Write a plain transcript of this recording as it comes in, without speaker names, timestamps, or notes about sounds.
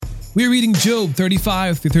We're reading Job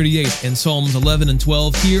 35 through 38 and Psalms 11 and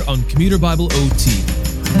 12 here on Commuter Bible OT.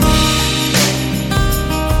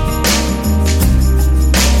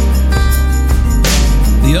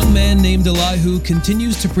 The young man named Elihu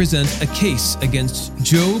continues to present a case against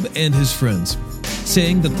Job and his friends,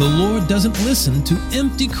 saying that the Lord doesn't listen to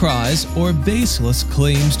empty cries or baseless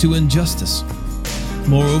claims to injustice.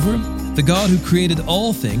 Moreover, the God who created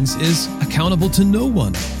all things is accountable to no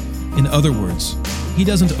one. In other words, he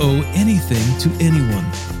doesn't owe anything to anyone.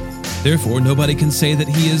 Therefore, nobody can say that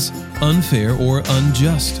he is unfair or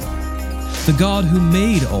unjust. The God who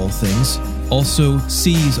made all things also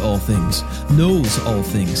sees all things, knows all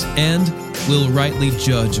things, and will rightly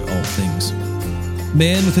judge all things.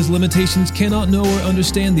 Man with his limitations cannot know or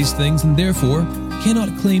understand these things, and therefore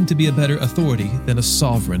cannot claim to be a better authority than a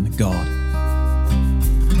sovereign God.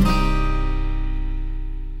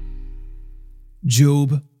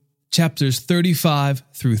 Job, chapters 35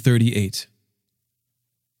 through 38.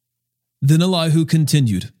 Then Elihu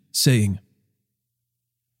continued, saying,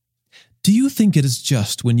 Do you think it is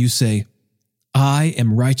just when you say, I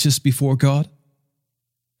am righteous before God?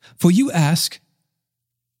 For you ask,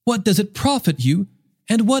 What does it profit you,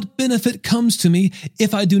 and what benefit comes to me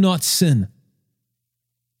if I do not sin?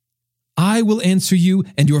 I will answer you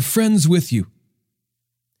and your friends with you.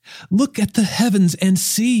 Look at the heavens and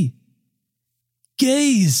see.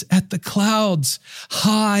 Gaze at the clouds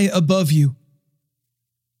high above you.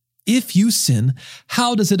 If you sin,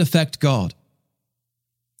 how does it affect God?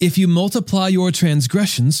 If you multiply your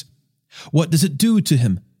transgressions, what does it do to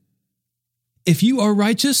him? If you are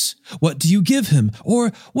righteous, what do you give him,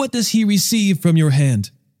 or what does he receive from your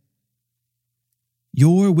hand?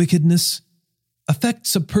 Your wickedness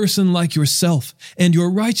affects a person like yourself, and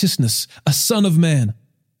your righteousness a son of man.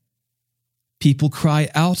 People cry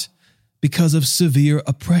out because of severe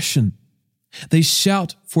oppression. They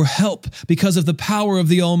shout for help because of the power of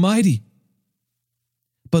the Almighty.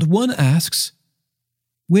 But one asks,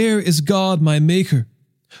 Where is God my Maker,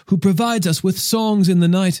 who provides us with songs in the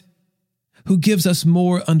night, who gives us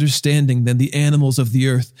more understanding than the animals of the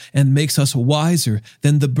earth and makes us wiser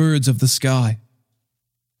than the birds of the sky?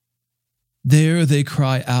 There they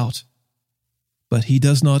cry out, but he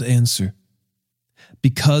does not answer,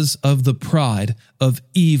 because of the pride of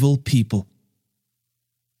evil people.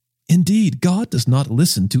 Indeed, God does not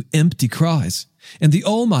listen to empty cries, and the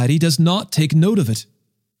Almighty does not take note of it.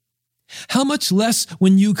 How much less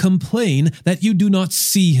when you complain that you do not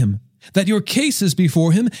see him, that your case is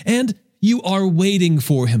before him, and you are waiting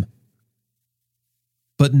for him.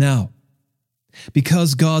 But now,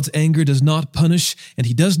 because God's anger does not punish and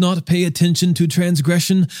he does not pay attention to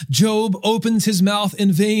transgression, Job opens his mouth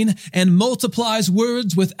in vain and multiplies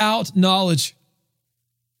words without knowledge.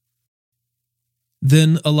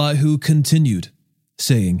 Then Elihu continued,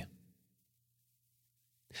 saying,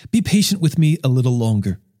 Be patient with me a little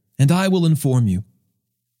longer, and I will inform you.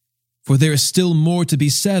 For there is still more to be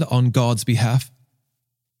said on God's behalf.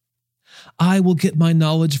 I will get my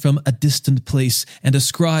knowledge from a distant place and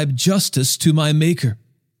ascribe justice to my Maker.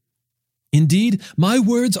 Indeed, my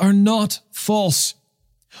words are not false.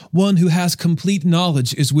 One who has complete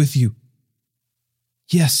knowledge is with you.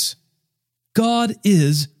 Yes, God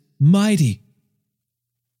is mighty,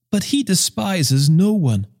 but he despises no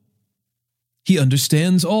one. He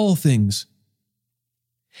understands all things.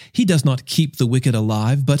 He does not keep the wicked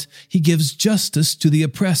alive, but he gives justice to the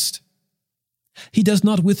oppressed. He does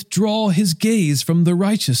not withdraw his gaze from the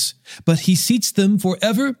righteous, but he seats them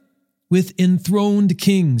forever with enthroned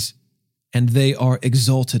kings, and they are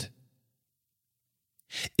exalted.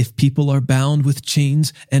 If people are bound with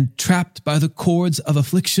chains and trapped by the cords of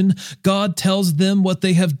affliction, God tells them what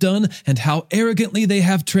they have done and how arrogantly they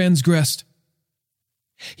have transgressed.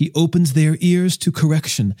 He opens their ears to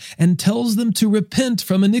correction and tells them to repent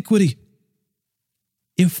from iniquity.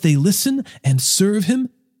 If they listen and serve him,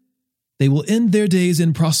 they will end their days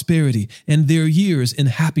in prosperity and their years in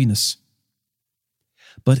happiness.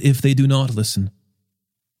 But if they do not listen,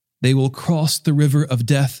 they will cross the river of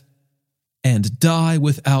death and die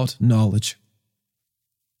without knowledge.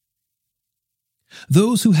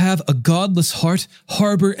 Those who have a godless heart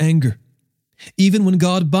harbor anger. Even when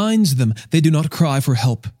God binds them, they do not cry for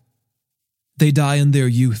help. They die in their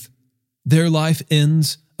youth. Their life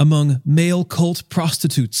ends among male cult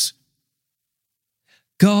prostitutes.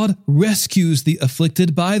 God rescues the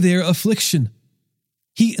afflicted by their affliction.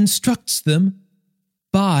 He instructs them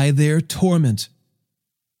by their torment.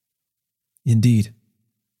 Indeed,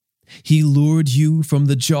 he lured you from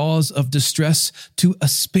the jaws of distress to a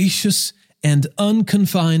spacious and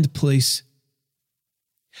unconfined place.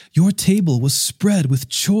 Your table was spread with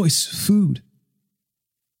choice food.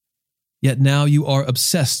 Yet now you are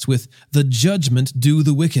obsessed with the judgment due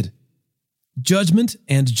the wicked. Judgment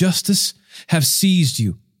and justice have seized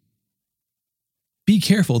you. Be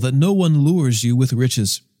careful that no one lures you with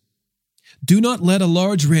riches. Do not let a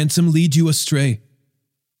large ransom lead you astray.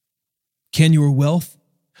 Can your wealth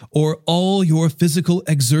or all your physical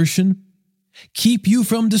exertion keep you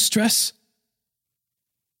from distress?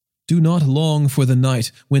 Do not long for the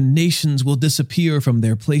night when nations will disappear from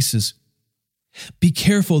their places. Be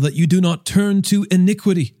careful that you do not turn to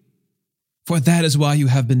iniquity, for that is why you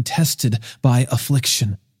have been tested by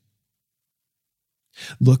affliction.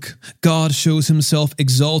 Look, God shows himself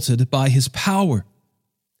exalted by his power.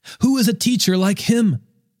 Who is a teacher like him?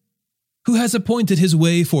 Who has appointed his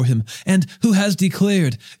way for him, and who has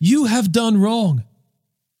declared, "You have done wrong"?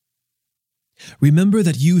 Remember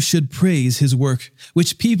that you should praise his work,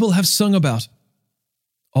 which people have sung about.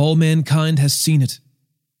 All mankind has seen it.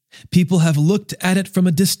 People have looked at it from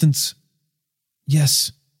a distance.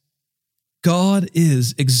 Yes, God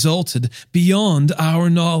is exalted beyond our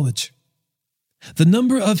knowledge. The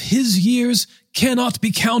number of his years cannot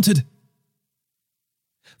be counted.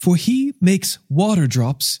 For he makes water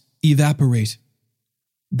drops evaporate.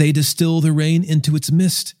 They distill the rain into its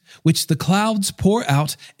mist, which the clouds pour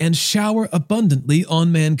out and shower abundantly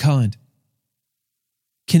on mankind.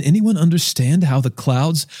 Can anyone understand how the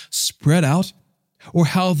clouds spread out, or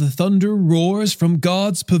how the thunder roars from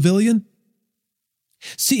God's pavilion?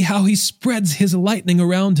 See how he spreads his lightning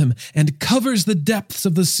around him and covers the depths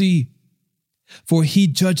of the sea. For he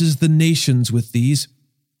judges the nations with these.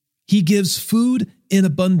 He gives food in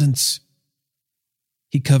abundance.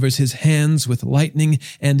 He covers his hands with lightning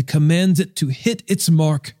and commands it to hit its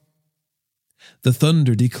mark. The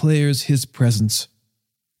thunder declares his presence,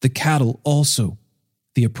 the cattle also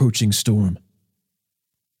the approaching storm.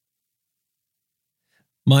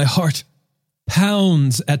 My heart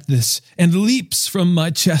pounds at this and leaps from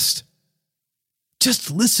my chest.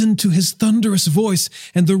 Just listen to his thunderous voice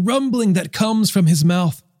and the rumbling that comes from his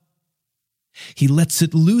mouth. He lets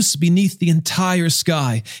it loose beneath the entire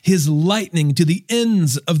sky, his lightning to the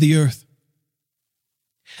ends of the earth.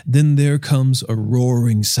 Then there comes a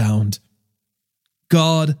roaring sound.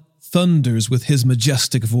 God thunders with his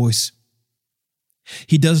majestic voice.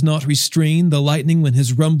 He does not restrain the lightning when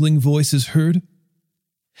his rumbling voice is heard.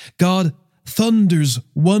 God thunders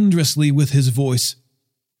wondrously with his voice.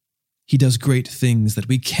 He does great things that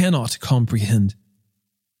we cannot comprehend.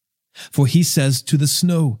 For he says to the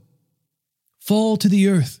snow, "Fall to the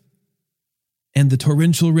earth," and the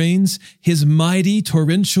torrential rains, his mighty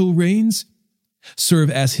torrential rains, serve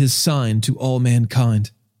as his sign to all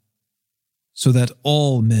mankind, so that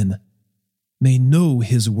all men may know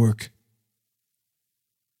his work.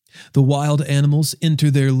 The wild animals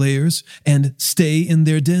enter their lairs and stay in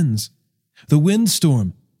their dens. The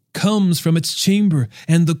windstorm comes from its chamber,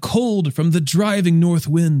 and the cold from the driving north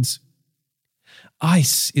winds.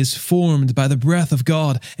 Ice is formed by the breath of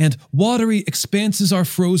God, and watery expanses are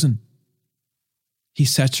frozen. He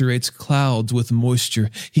saturates clouds with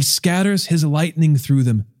moisture. He scatters his lightning through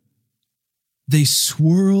them. They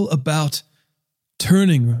swirl about,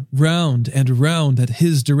 turning round and round at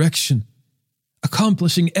his direction,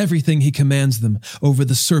 accomplishing everything he commands them over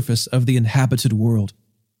the surface of the inhabited world.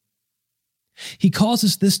 He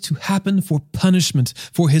causes this to happen for punishment,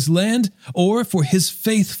 for his land, or for his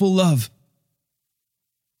faithful love.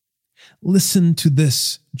 Listen to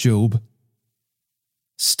this, Job.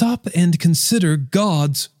 Stop and consider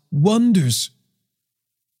God's wonders.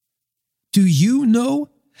 Do you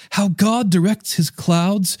know how God directs his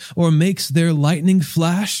clouds or makes their lightning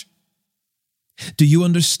flash? Do you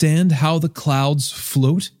understand how the clouds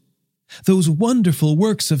float? Those wonderful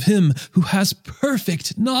works of him who has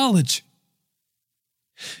perfect knowledge.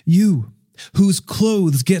 You, whose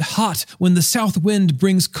clothes get hot when the south wind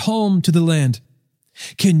brings calm to the land,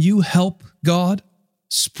 can you help God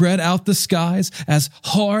spread out the skies as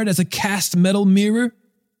hard as a cast metal mirror?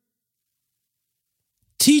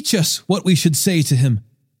 Teach us what we should say to him.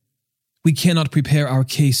 We cannot prepare our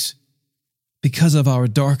case because of our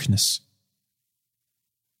darkness.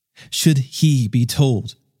 Should he be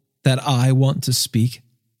told that I want to speak?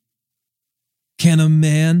 Can a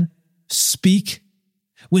man speak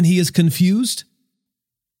when he is confused?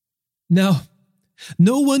 Now,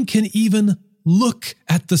 no one can even look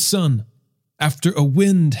at the sun after a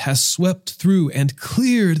wind has swept through and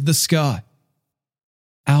cleared the sky.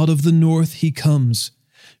 Out of the north he comes,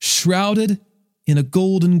 shrouded in a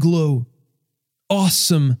golden glow.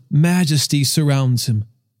 Awesome majesty surrounds him.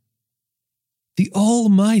 The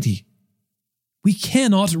Almighty, we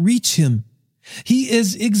cannot reach him. He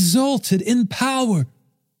is exalted in power.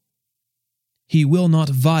 He will not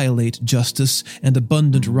violate justice and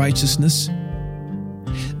abundant righteousness.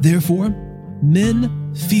 Therefore,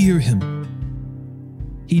 men fear him.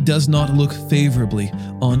 He does not look favorably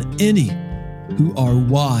on any who are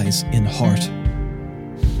wise in heart.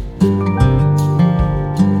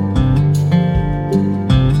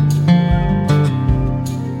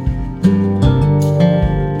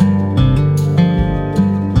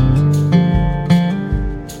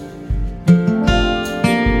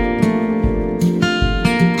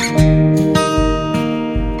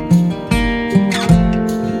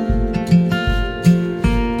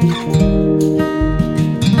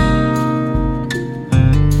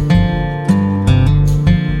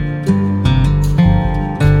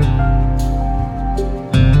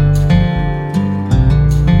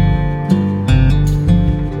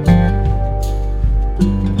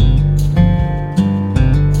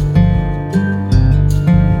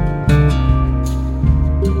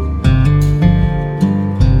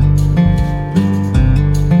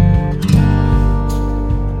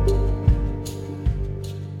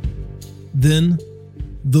 Then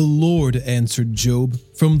the Lord answered Job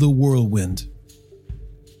from the whirlwind.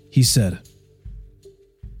 He said,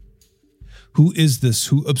 "Who is this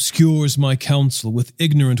who obscures my counsel with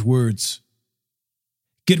ignorant words?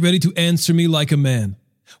 Get ready to answer me like a man.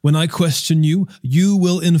 When I question you, you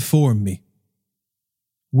will inform me.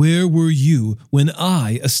 Where were you when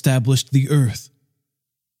I established the earth?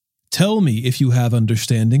 Tell me if you have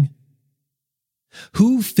understanding.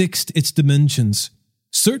 Who fixed its dimensions?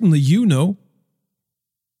 Certainly you know.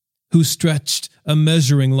 Who stretched a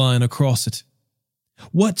measuring line across it?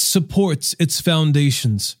 What supports its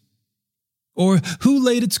foundations? Or who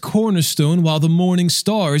laid its cornerstone while the morning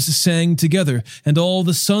stars sang together and all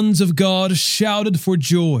the sons of God shouted for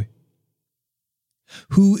joy?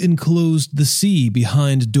 Who enclosed the sea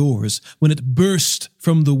behind doors when it burst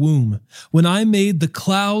from the womb, when I made the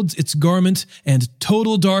clouds its garment and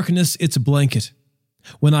total darkness its blanket?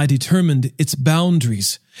 When I determined its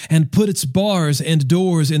boundaries and put its bars and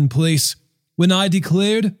doors in place, when I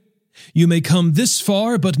declared, you may come this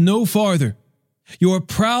far but no farther. Your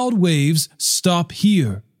proud waves stop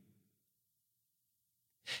here.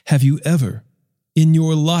 Have you ever, in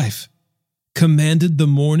your life, commanded the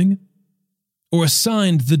morning or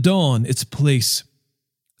assigned the dawn its place,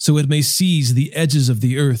 so it may seize the edges of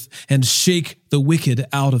the earth and shake the wicked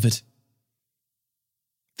out of it?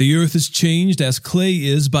 The earth is changed as clay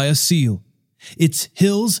is by a seal. Its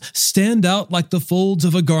hills stand out like the folds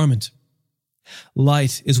of a garment.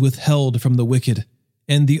 Light is withheld from the wicked,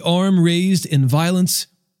 and the arm raised in violence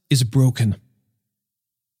is broken.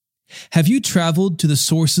 Have you traveled to the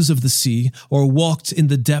sources of the sea or walked in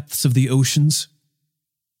the depths of the oceans?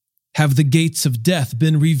 Have the gates of death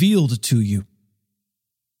been revealed to you?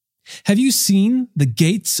 Have you seen the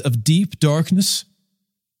gates of deep darkness?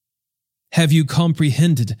 Have you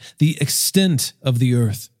comprehended the extent of the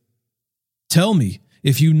earth? Tell me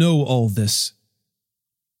if you know all this.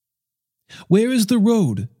 Where is the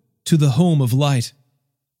road to the home of light?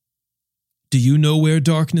 Do you know where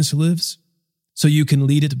darkness lives, so you can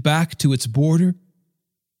lead it back to its border?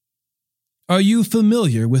 Are you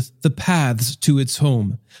familiar with the paths to its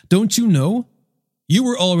home? Don't you know? You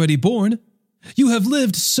were already born. You have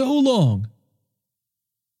lived so long.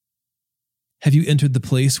 Have you entered the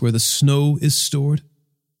place where the snow is stored?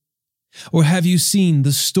 Or have you seen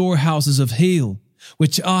the storehouses of hail,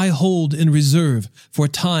 which I hold in reserve for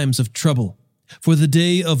times of trouble, for the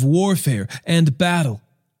day of warfare and battle?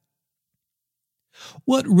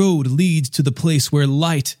 What road leads to the place where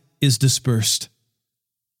light is dispersed?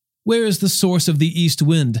 Where is the source of the east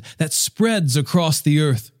wind that spreads across the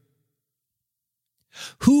earth?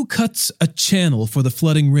 Who cuts a channel for the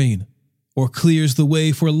flooding rain, or clears the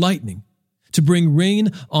way for lightning, to bring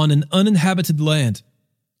rain on an uninhabited land,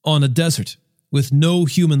 on a desert with no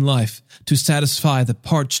human life, to satisfy the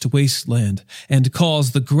parched wasteland and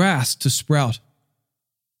cause the grass to sprout?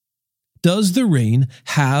 Does the rain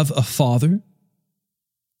have a father?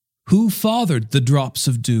 Who fathered the drops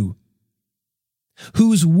of dew?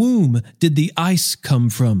 Whose womb did the ice come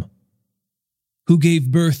from? Who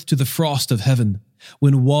gave birth to the frost of heaven,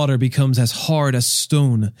 when water becomes as hard as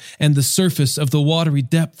stone, and the surface of the watery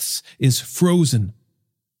depths is frozen?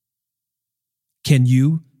 Can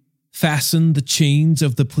you fasten the chains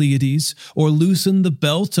of the Pleiades, or loosen the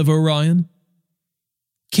belt of Orion?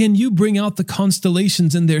 Can you bring out the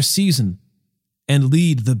constellations in their season, and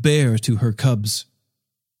lead the bear to her cubs?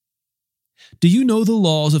 Do you know the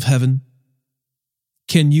laws of heaven?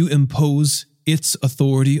 Can you impose its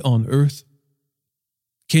authority on earth?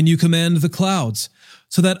 Can you command the clouds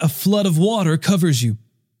so that a flood of water covers you?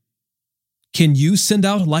 Can you send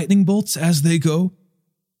out lightning bolts as they go?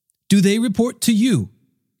 Do they report to you,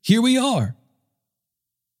 'Here we are'?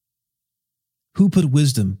 Who put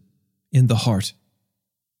wisdom in the heart,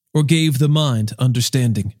 or gave the mind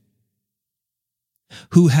understanding?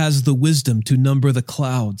 Who has the wisdom to number the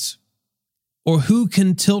clouds? Or who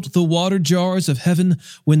can tilt the water jars of heaven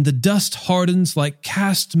when the dust hardens like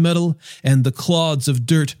cast metal and the clods of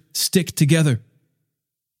dirt stick together?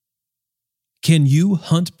 Can you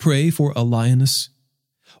hunt prey for a lioness,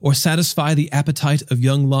 or satisfy the appetite of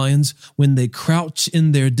young lions when they crouch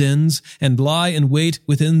in their dens and lie in wait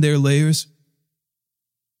within their lairs?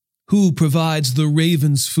 Who provides the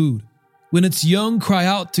raven's food when its young cry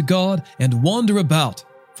out to God and wander about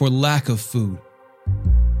for lack of food?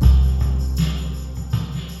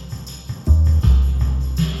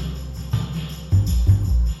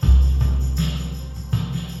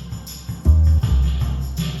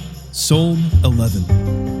 Psalm 11.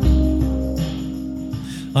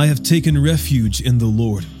 I have taken refuge in the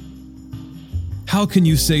Lord. How can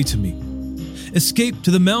you say to me, "Escape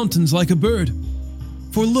to the mountains like a bird"?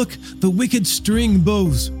 For look, the wicked string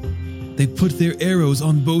bows. They put their arrows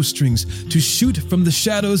on bowstrings to shoot from the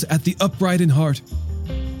shadows at the upright in heart.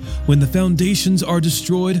 When the foundations are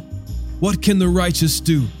destroyed, what can the righteous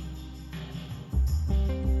do?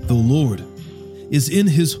 The Lord is in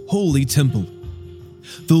his holy temple.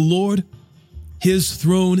 The Lord, his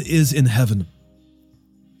throne is in heaven.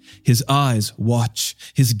 His eyes watch,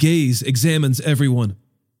 his gaze examines everyone.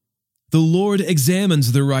 The Lord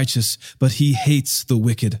examines the righteous, but he hates the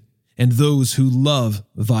wicked and those who love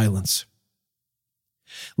violence.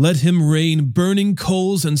 Let him rain burning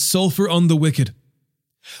coals and sulfur on the wicked.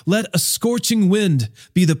 Let a scorching wind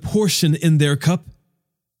be the portion in their cup.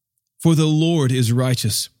 For the Lord is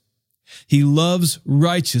righteous. He loves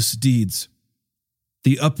righteous deeds.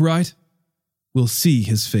 The upright will see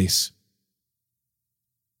his face.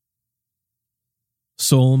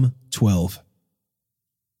 Psalm 12.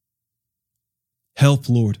 Help,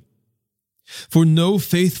 Lord, for no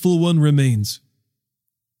faithful one remains.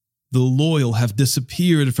 The loyal have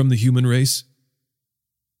disappeared from the human race.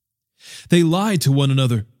 They lie to one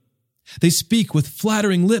another. They speak with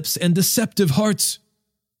flattering lips and deceptive hearts.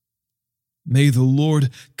 May the Lord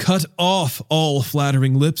cut off all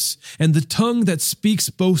flattering lips and the tongue that speaks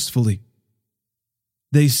boastfully.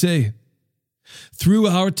 They say, "Through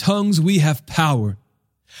our tongues we have power.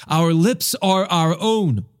 Our lips are our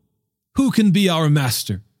own. Who can be our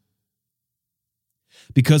master?"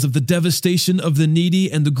 Because of the devastation of the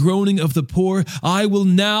needy and the groaning of the poor, I will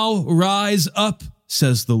now rise up,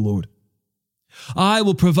 says the Lord. I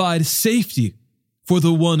will provide safety for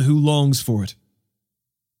the one who longs for it.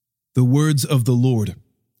 The words of the Lord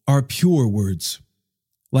are pure words,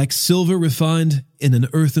 like silver refined in an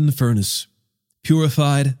earthen furnace,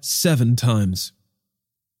 purified 7 times.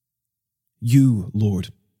 You,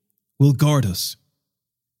 Lord, will guard us.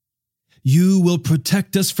 You will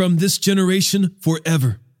protect us from this generation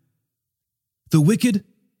forever. The wicked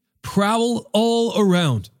prowl all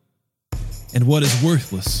around, and what is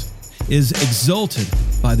worthless is exalted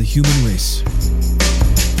by the human race.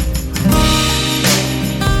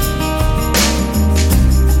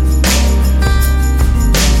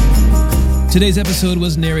 Today's episode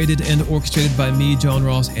was narrated and orchestrated by me, John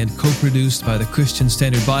Ross, and co-produced by the Christian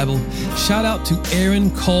Standard Bible. Shout out to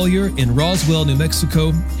Aaron Collier in Roswell, New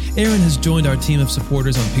Mexico. Aaron has joined our team of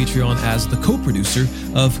supporters on Patreon as the co-producer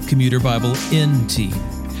of Commuter Bible NT.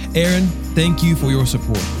 Aaron, thank you for your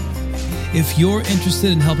support. If you're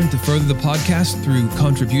interested in helping to further the podcast through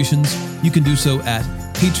contributions, you can do so at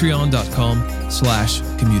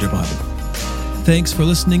patreon.com/commuterbible. Thanks for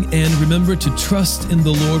listening, and remember to trust in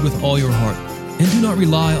the Lord with all your heart, and do not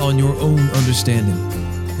rely on your own understanding.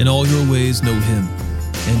 In all your ways know him,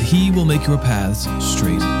 and he will make your paths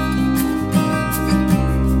straight.